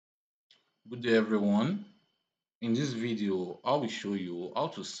Good day everyone. In this video, I will show you how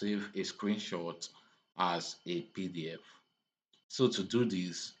to save a screenshot as a PDF. So to do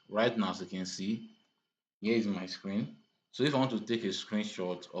this, right now as you can see, here is my screen. So if I want to take a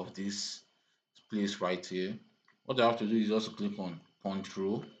screenshot of this place right here, what I have to do is just click on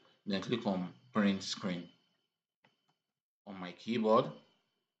Control, then click on Print Screen on my keyboard.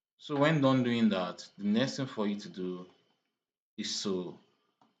 So when done doing that, the next thing for you to do is to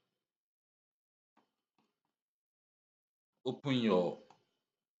open your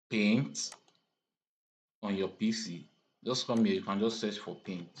Paint on your PC. Just come here, you can just search for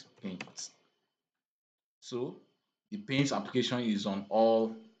Paint. So the Paint application is on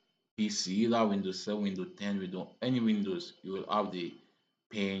all PC, either Windows 7, Windows 10, Windows any Windows, you will have the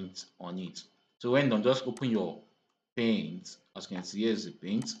Paint on it. So when done, just open your Paint. As you can see, here's the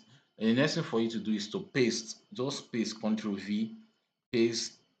Paint. And the next thing for you to do is to paste. Just paste Ctrl V,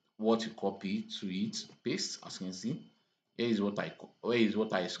 paste what you copy to it, paste. As you can see, here is what I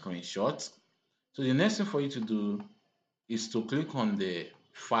screenshot. So the next thing for you to do is to click on the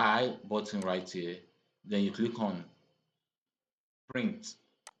file button right here, then you click on print.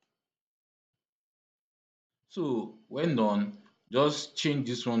 So when done, just change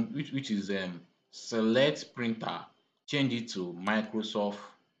this one, which is select printer, change it to Microsoft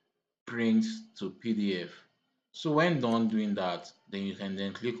Print to PDF. So when done doing that, then you can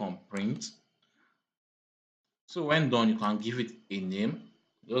then click on print. So when done, you can give it a name.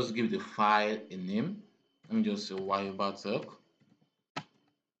 Just give the file a name. Let me just say Wibertech.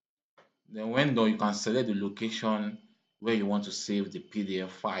 Then when done, you can select the location where you want to save the PDF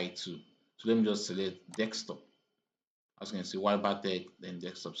file to. So let me just select desktop. As you can see, Wibertech, then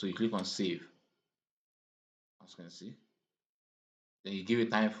desktop. So you click on save. As you can see, then you give it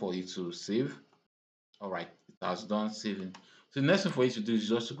time for it to save. All right, it has done saving. So the next thing for you to do is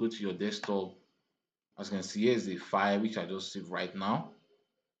just to go to your desktop. As you can see, here's the file which I just saved right now,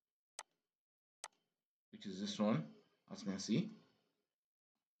 which is this one. As you can see,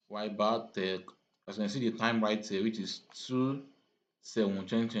 Wibertech. As you can see, the time right here, which is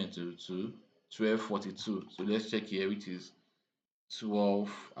 2/7/2022, 12:42. So let's check here, which is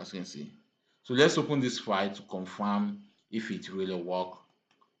 12, as you can see. So let's open this file to confirm if it really work.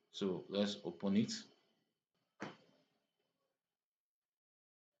 So let's open it.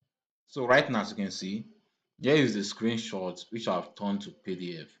 So right now, as you can see, here is the screenshot which I've turned to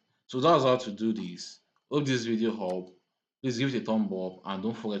PDF. So that's how to do this. Hope this video helped. Please give it a thumb up and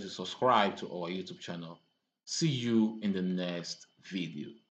don't forget to subscribe to our YouTube channel. See you in the next video.